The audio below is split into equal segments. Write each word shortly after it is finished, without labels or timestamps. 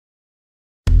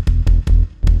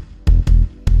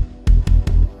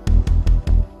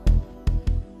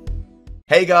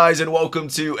Hey guys, and welcome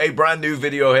to a brand new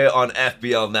video here on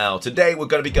FPL Now. Today we're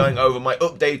going to be going over my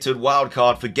updated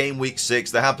wildcard for Game Week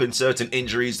 6. There have been certain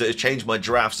injuries that have changed my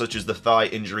draft, such as the thigh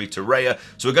injury to Raya.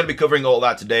 So we're going to be covering all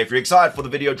that today. If you're excited for the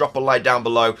video, drop a like down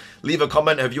below. Leave a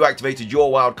comment, have you activated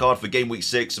your wildcard for Game Week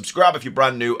 6? Subscribe if you're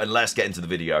brand new, and let's get into the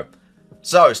video.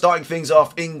 So, starting things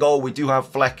off, in goal we do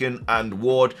have Flecken and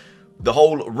Ward. The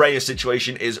whole Raya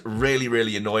situation is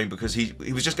really annoying because he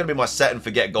was just going to be my set and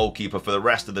forget goalkeeper for the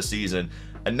rest of the season.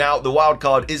 And now the wild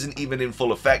card isn't even in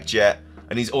full effect yet,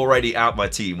 and he's already out my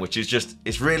team, which is just,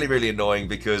 it's really annoying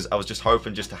because I was just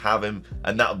hoping just to have him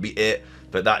and that would be it.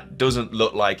 But that doesn't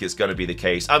look like it's going to be the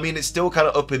case. I mean, it's still kind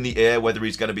of up in the air whether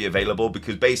he's going to be available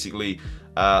because basically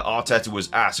Arteta was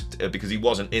asked, because he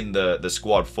wasn't in the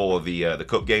squad for the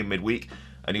cup game midweek,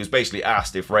 and he was basically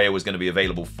asked if Raya was going to be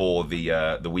available for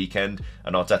the weekend,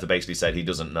 and Arteta basically said he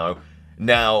doesn't know.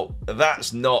 Now,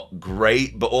 that's not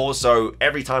great, but also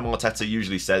every time Arteta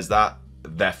usually says that,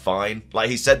 they're fine.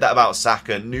 Like, he said that about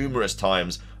Saka numerous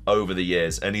times over the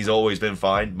years, and he's always been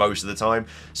fine most of the time.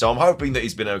 So I'm hoping that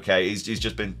he's been okay. He's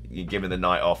just been given the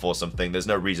night off or something. There's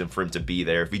no reason for him to be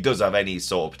there. If he does have any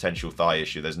sort of potential thigh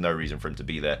issue, there's no reason for him to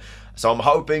be there. So I'm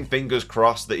hoping, fingers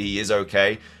crossed, that he is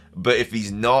okay. But if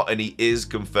he's not and he is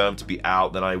confirmed to be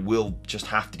out, then I will just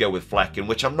have to go with Flecken,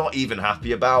 which I'm not even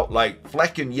happy about. Like,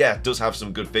 Flecken, yeah, does have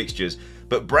some good fixtures,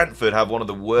 but Brentford have one of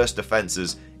the worst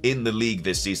defences in the league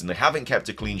this season. They haven't kept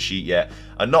a clean sheet yet,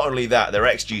 and not only that, their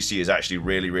XGC is actually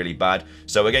really bad.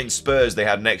 So against Spurs, they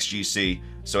had an XGC,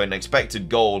 so an expected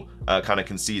goal kind of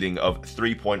conceding of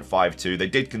 3.52. They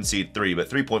did concede 3, but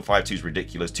 3.52 is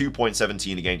ridiculous.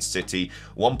 2.17 against City,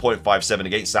 1.57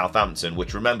 against Southampton,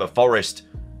 which, remember, Forest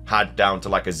had down to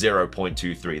like a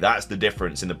 0.23. That's the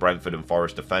difference in the Brentford and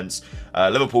Forest defence.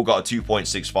 Liverpool got a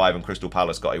 2.65 and Crystal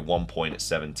Palace got a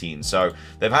 1.17. So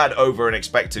they've had over an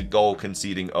expected goal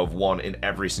conceding of 1 in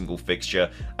every single fixture,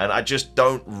 and I just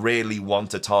don't really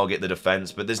want to target the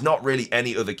defence, but there's not really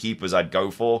any other keepers I'd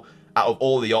go for. Out of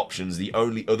all the options, the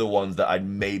only other ones that I'd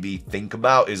maybe think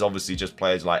about is obviously just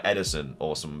players like Edison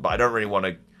or something, but I don't really want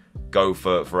to go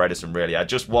for Edison, really. I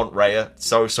just want Raya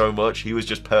so much. He was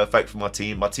just perfect for my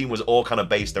team. My team was all kind of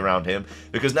based around him,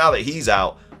 because now that he's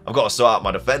out, I've got to sort out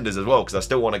my defenders as well, because I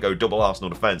still want to go double Arsenal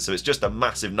defence. So it's just a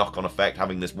massive knock-on effect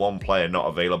having this one player not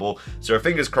available. So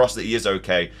fingers crossed that he is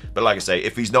okay. But like I say,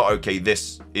 if he's not okay,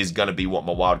 this is going to be what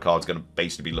my wild card's going to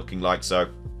basically be looking like. So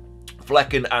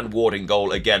Flecken and Ward in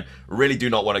goal. Again, really do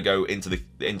not want to go into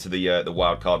the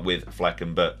wild card with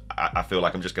Flecken, but I feel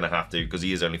like I'm just going to have to, because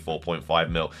he is only 4.5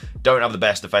 mil. Don't have the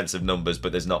best defensive numbers,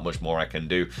 but there's not much more I can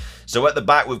do. So at the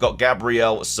back, we've got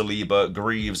Gabriel, Saliba,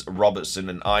 Greaves, Robertson,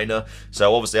 and Aina.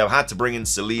 So obviously, I've had to bring in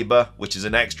Saliba, which is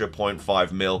an extra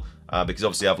 0.5 mil, because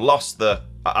obviously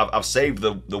I've saved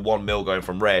the 1 mil going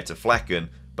from Raya to Flecken,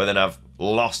 but then I've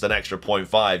lost an extra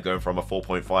 0.5 going from a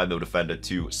 4.5 mil defender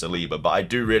to Saliba. But I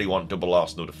do really want double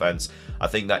Arsenal defence. I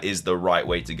think that is the right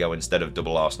way to go instead of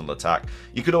double Arsenal attack.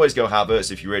 You could always go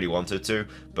Havertz if you really wanted to,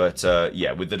 but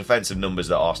yeah, with the defensive numbers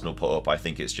that Arsenal put up, I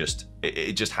think it's just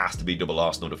it just has to be double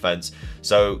Arsenal defence.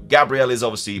 So Gabriel is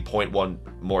obviously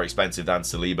 0.1 more expensive than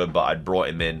Saliba, but I'd brought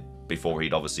him in before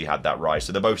he'd obviously had that rise.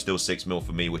 So they're both still 6 mil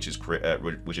for me, which is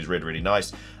really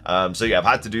nice. So yeah, I've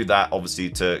had to do that obviously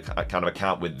to kind of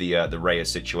account with the Raya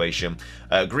situation.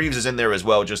 Greaves is in there as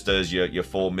well, just as your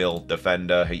 4 mil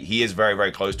defender. He is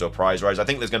very close to a prize rise. I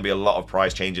think there's going to be a lot of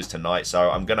prize changes tonight, so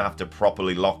I'm going to have to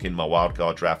properly lock in my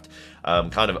wildcard draft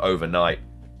kind of overnight.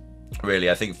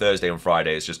 Really, I think Thursday and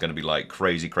Friday is just going to be like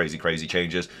crazy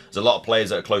changes. There's a lot of players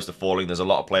that are close to falling. There's a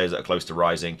lot of players that are close to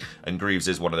rising. And Greaves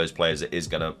is one of those players that is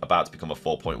about to become a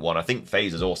 4.1. I think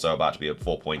FaZe is also about to be a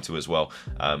 4.2 as well,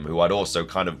 who I'd also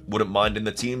kind of wouldn't mind in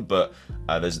the team. But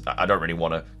I don't really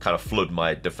want to kind of flood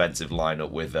my defensive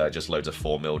lineup with just loads of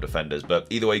 4 mil defenders. But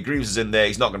either way, Greaves is in there.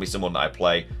 He's not going to be someone that I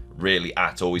play really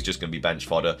at all. He's just going to be bench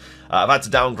fodder. I've had to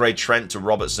downgrade Trent to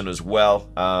Robertson as well.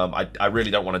 I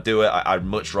really don't want to do it. I'd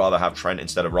much rather have Trent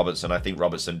instead of Robertson. I think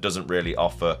Robertson doesn't really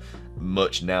offer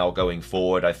much now going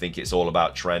forward. I think it's all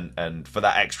about Trent, and for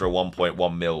that extra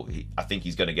 1.1 mil, I think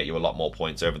he's going to get you a lot more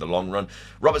points over the long run.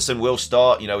 Robertson will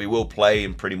start, you know, he will play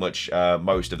in pretty much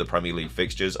most of the Premier League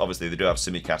fixtures. Obviously, they do have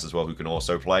Simicast as well, who can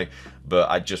also play, but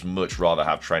I'd just much rather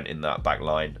have Trent in that back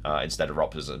line instead of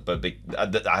Robertson. But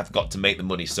I've got to make the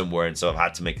money somewhere, and so I've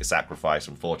had to make a sacrifice,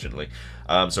 unfortunately.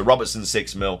 So Robertson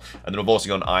 6 mil, and then I've also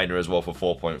gone Aina as well for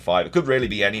 4.5. It could really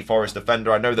be any Forest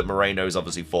defender. I know that Moreno is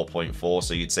obviously 4.4,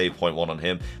 so you'd save 0.1 on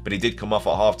him, but he did come off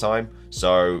at half-time.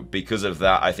 So because of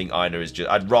that, I think Aina is just,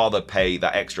 I'd rather pay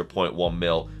that extra 0.1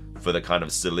 mil for the kind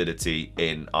of solidity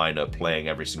in Aina playing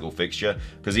every single fixture,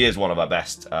 because he is one of our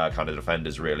best kind of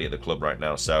defenders really at the club right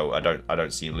now. So I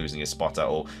don't see him losing his spot at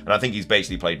all, and I think he's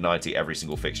basically played 90 every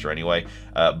single fixture anyway,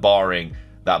 barring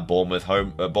that Bournemouth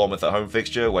at home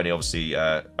fixture when he obviously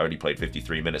only played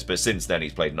 53 minutes, but since then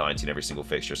he's played 90 in every single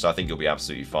fixture, so I think he'll be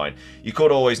absolutely fine. You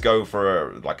could always go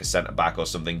for like a centre back or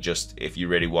something, just if you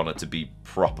really want it to be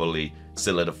properly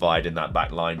solidified in that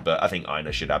back line, but I think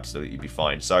Aina should absolutely be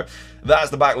fine. So that's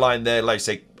the back line there. Like I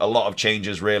say, a lot of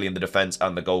changes really in the defence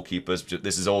and the goalkeepers.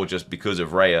 This is all just because of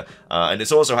Raya, and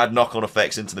it's also had knock-on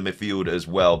effects into the midfield as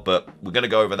well, but we're going to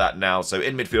go over that now. So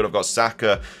in midfield I've got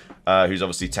Saka, who's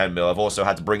obviously 10 mil. I've also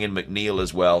had to bring in McNeil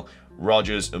as well,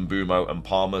 Rodgers and Mbumo and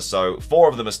Palmer. So 4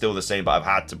 of them are still the same, but I've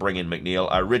had to bring in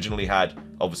McNeil. I originally had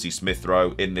obviously Smith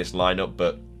Rowe in this lineup,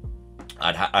 but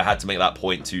I had to make that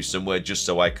point to somewhere just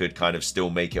so I could kind of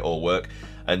still make it all work.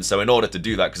 And so in order to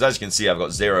do that, because as you can see, I've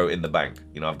got 0 in the bank.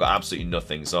 You know, I've got absolutely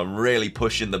nothing. So I'm really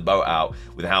pushing the boat out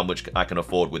with how much I can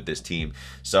afford with this team.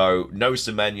 So no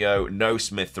Semenyo, no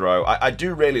Smith Rowe. I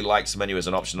do really like Semenyo as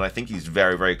an option, and I think he's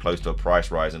very, very close to a price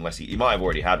rise, unless he might have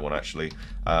already had one actually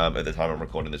at the time I'm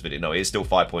recording this video. No, he is still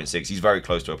 5.6. He's very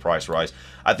close to a price rise.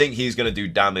 I think he's going to do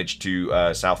damage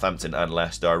to Southampton and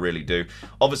Leicester. I really do.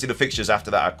 Obviously, the fixtures after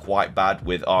that are quite bad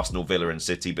with Arsenal, Villa and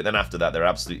City, but then after that, they're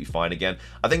absolutely fine again.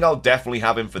 I think I'll definitely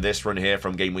have him for this run here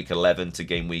from game week 11 to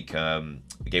game week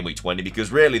 20,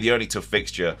 because really the only tough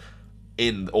fixture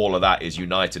in all of that is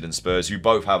United and Spurs, who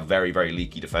both have very, very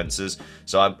leaky defences.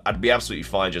 So I'd be absolutely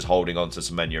fine just holding on to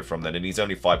Semenyo from then, and he's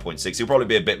only 5.6. He'll probably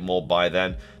be a bit more by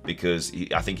then, because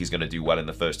I think he's going to do well in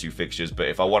the first 2 fixtures, but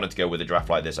if I wanted to go with a draft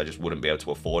like this, I just wouldn't be able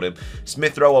to afford him.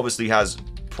 Smith Rowe obviously has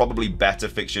probably better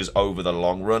fixtures over the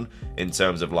long run in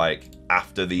terms of like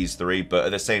after these 3, but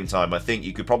at the same time I think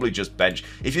you could probably just bench,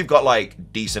 if you've got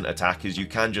like decent attackers, you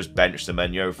can just bench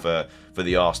Semenyo for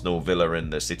the Arsenal, Villa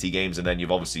and the City games, and then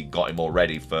you've obviously got him all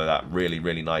ready for that really,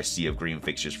 really nice sea of green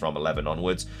fixtures from 11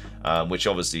 onwards, which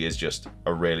obviously is just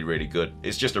a really, really good,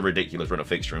 it's just a ridiculous run of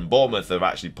fixture. And Bournemouth have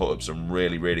actually put up some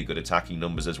really, really good attacking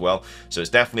numbers as well, so it's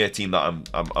definitely a team that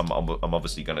I'm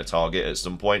obviously going to target at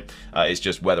some point. It's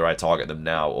just whether I target them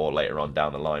now or later on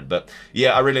down the line. But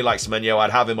yeah, I really like Semenyo. I'd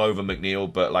have him over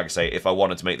McNeil, but like I say, if I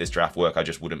wanted to make this draft work, I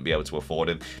just wouldn't be able to afford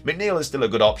him. McNeil is still a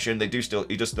good option. He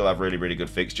does still have really, really good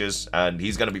fixtures, and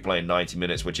he's going to be playing 90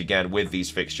 minutes, which again, with these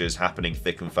fixtures happening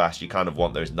thick and fast, you kind of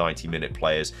want those 90-minute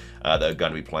players that are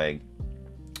going to be playing.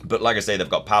 But like I say, they've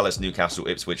got Palace, Newcastle,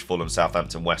 Ipswich, Fulham,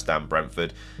 Southampton, West Ham,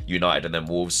 Brentford, United, and then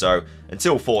Wolves. So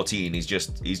until 14, he's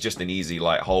just an easy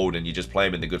like hold, and you just play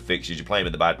him in the good fixtures. You play him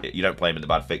in the bad. You don't play him in the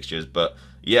bad fixtures. But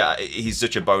yeah, he's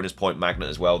such a bonus point magnet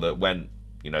as well that when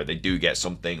they do get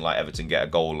something like Everton get a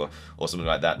goal or something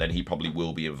like that, then he probably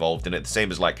will be involved in it. The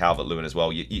same as like Calvert-Lewin as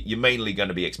well. You're mainly going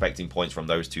to be expecting points from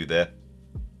those two there.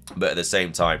 But at the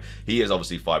same time, he is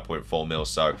obviously 5.4 mil,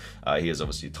 so he is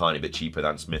obviously a tiny bit cheaper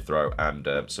than Smith Rowe and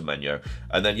Semenyo.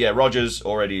 And then, yeah, Rodgers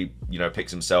already,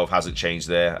 picks himself, hasn't changed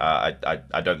there.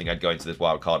 I don't think I'd go into this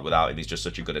wild card without him. He's just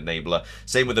such a good enabler.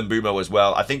 Same with Mbumo as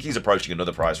well. I think he's approaching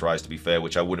another price rise, to be fair,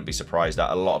 which I wouldn't be surprised at.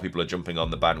 A lot of people are jumping on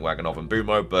the bandwagon of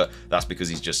Mbumo, but that's because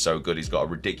he's just so good. He's got a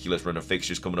ridiculous run of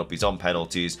fixtures coming up. He's on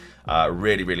penalties.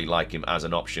 Really, really like him as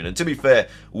an option. And to be fair,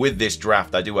 with this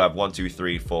draft, I do have 1, 2,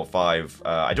 3, 4, 5.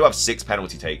 I do have 6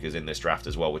 penalty takers in this draft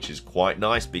as well, which is quite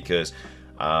nice because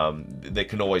they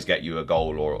can always get you a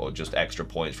goal or just extra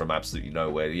points from absolutely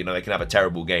nowhere. They can have a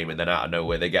terrible game and then out of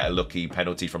nowhere they get a lucky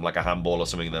penalty from like a handball or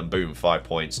something, and then boom, 5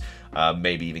 points,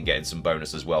 maybe even getting some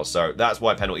bonus as well. So that's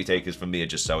why penalty takers for me are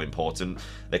just so important.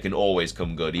 They can always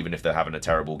come good even if they're having a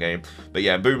terrible game. But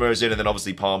yeah, Mbumo's in, and then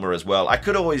obviously Palmer as well. I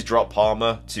could always drop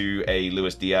Palmer to a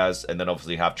Luis Diaz and then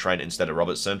obviously have Trent instead of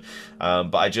Robertson,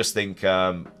 but I just think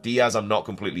Diaz I'm not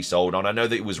completely sold on. I know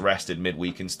that he was rested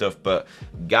midweek and stuff, but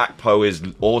Gakpo is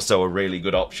also a really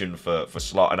good option for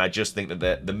slot, and I just think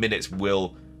that the minutes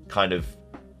will kind of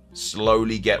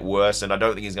slowly get worse, and I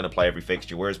don't think he's going to play every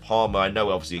fixture. Whereas Palmer, I know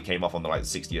obviously he came off on the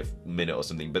 60th minute or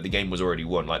something, but the game was already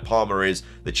won. Like, Palmer is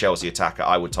the Chelsea attacker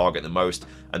I would target the most,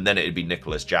 and then it'd be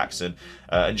Nicholas Jackson.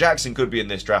 And Jackson could be in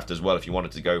this draft as well if you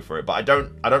wanted to go for it, but I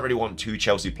don't really want 2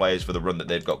 Chelsea players for the run that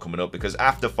they've got coming up, because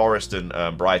after Forest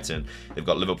and Brighton, they've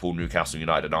got Liverpool, Newcastle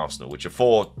United and Arsenal, which are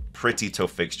 4 pretty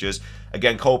tough fixtures.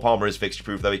 Again, Cole Palmer is fixture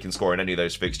proof, though. He can score in any of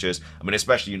those fixtures. I mean,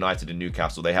 especially United and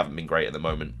Newcastle, they haven't been great at the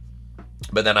moment.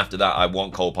 But then after that, I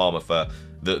want Cole Palmer for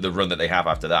the run that they have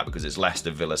after that, because it's Leicester,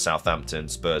 Villa, Southampton,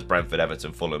 Spurs, Brentford,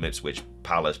 Everton, Fulham, Ipswich,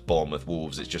 Palace, Bournemouth,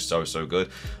 Wolves. It's just so good.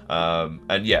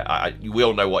 And yeah, we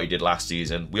all know what he did last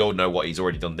season. We all know what he's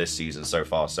already done this season so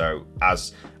far. So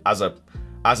as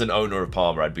an owner of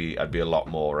Palmer, I'd be a lot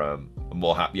more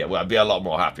more happy. Yeah, well, I'd be a lot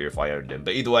more happier if I owned him.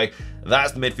 But either way,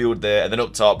 that's the midfield there. And then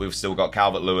up top, we've still got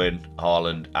Calvert-Lewin,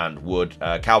 Haaland, and Wood.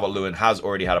 Calvert-Lewin has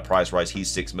already had a price rise. He's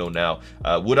 6 mil now.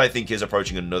 Wood, I think, is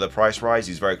approaching another price rise.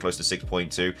 He's very close to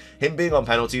 6.2. Him being on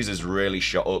penalties has really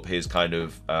shot up his kind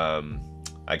of,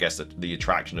 I guess, the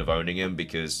attraction of owning him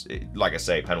because, like I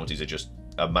say, penalties are just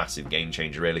a massive game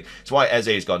changer, really. It's why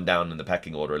Eze's gone down in the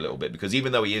pecking order a little bit, because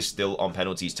even though he is still on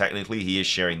penalties technically, he is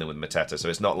sharing them with Mateta, so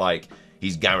it's not like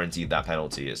he's guaranteed that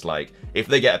penalty. It's like, if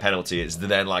they get a penalty, it's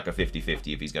then like a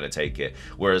 50-50 if he's going to take it.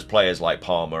 Whereas players like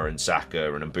Palmer and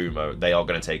Saka and Mbeumo, they are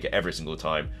going to take it every single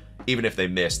time. Even if they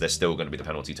miss, they're still going to be the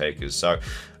penalty takers. So,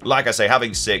 like I say,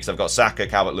 having 6, I've got Saka,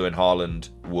 Calvert-Lewin, Haaland,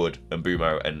 Wood, and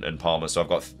Mbeumo, and Palmer. So I've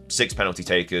got 6 penalty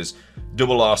takers,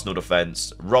 double Arsenal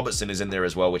defence. Robertson is in there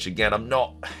as well, which again, I'm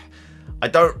not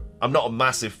a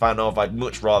massive fan of. I'd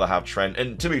much rather have Trent.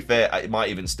 And to be fair, it might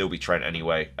even still be Trent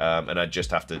anyway. And I'd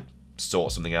just have to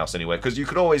sort something else anyway. Because you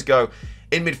could always go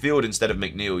in midfield instead of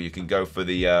McNeil. You can go for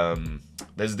the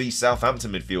there's the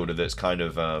Southampton midfielder that's kind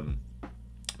of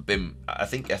been, I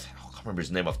think, I can't remember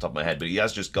his name off the top of my head, but he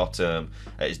has just got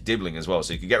it's Dibbling as well.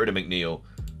 So you could get rid of McNeil,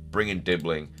 bring in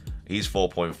Dibbling. He's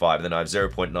 4.5, and then I have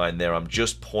 0.9 there. I'm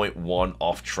just 0.1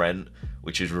 off Trent,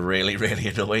 which is really, really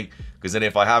annoying. Because then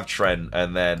if I have Trent,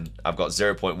 and then I've got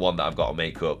 0.1 that I've got to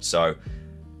make up. So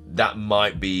that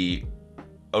might be,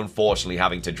 unfortunately,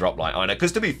 having to drop like Aina.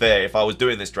 Because to be fair, if I was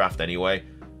doing this draft anyway,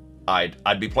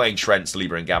 I'd be playing Trent,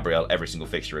 Saliba, and Gabriel every single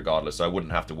fixture regardless, so I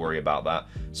wouldn't have to worry about that.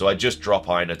 So I'd just drop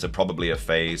Aina to probably a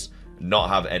phase, not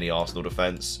have any Arsenal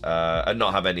defence, and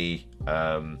not have any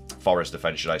Forest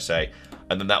defence, should I say.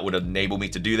 And then that would enable me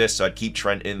to do this, so I'd keep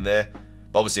Trent in there.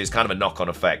 But obviously, it's kind of a knock-on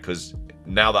effect, because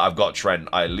now that I've got Trent,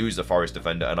 I lose the Forest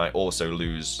defender, and I also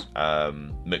lose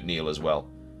McNeil as well.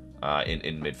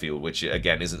 In midfield, which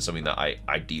again isn't something that I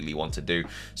ideally want to do.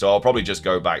 So I'll probably just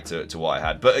go back to what I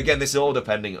had. But again, this is all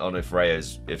depending on if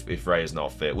Raya's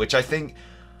not fit, which I think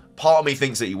part of me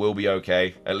thinks that he will be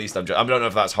okay. At least I don't know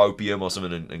if that's hopium or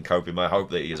something and copium. I hope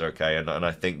that he is okay, and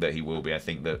I think that he will be. I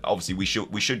think that obviously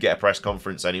we should get a press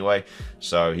conference anyway,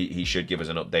 so he should give us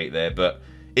an update there. But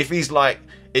if he's like,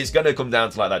 it's going to come down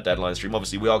to like that deadline stream.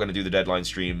 Obviously, we are going to do the deadline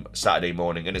stream Saturday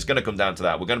morning, and it's going to come down to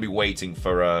that. We're going to be waiting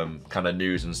for kind of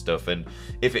news and stuff, and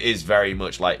if it is very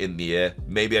much like in the air,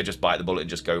 maybe I just bite the bullet and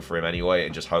just go for him anyway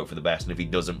and just hope for the best. And if he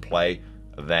doesn't play,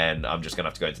 then I'm just going to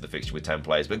have to go into the fixture with 10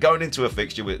 players. But going into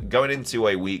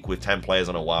a week with 10 players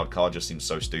on a wild card just seems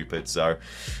so stupid. So,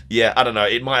 yeah, I don't know.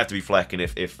 It might have to be Flecken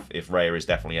if Raya is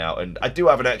definitely out. And I do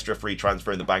have an extra free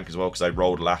transfer in the bank as well because I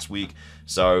rolled last week.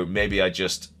 So maybe I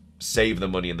just save the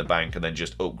money in the bank and then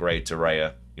just upgrade to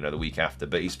Raya, you know, the week after.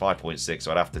 But he's 5.6,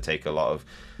 so I'd have to take a lot of...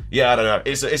 Yeah, I don't know.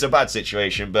 It's a bad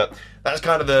situation, but that's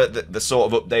kind of the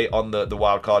sort of update on the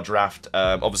wildcard draft.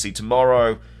 Obviously,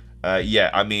 tomorrow...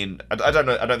 yeah, I mean, I don't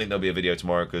know. I don't think there'll be a video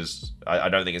tomorrow because I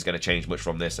don't think it's going to change much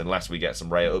from this unless we get some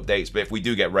Raya updates. But if we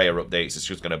do get Raya updates, it's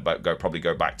just going to probably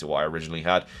go back to what I originally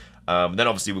had. Then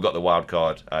obviously we've got the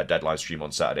wildcard deadline stream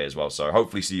on Saturday as well. So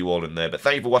hopefully see you all in there. But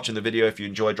thank you for watching the video. If you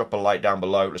enjoyed, drop a like down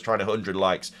below. Let's try 100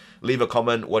 likes. Leave a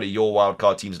comment. What are your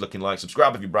wildcard teams looking like?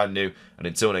 Subscribe if you're brand new. And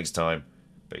until next time,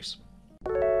 peace.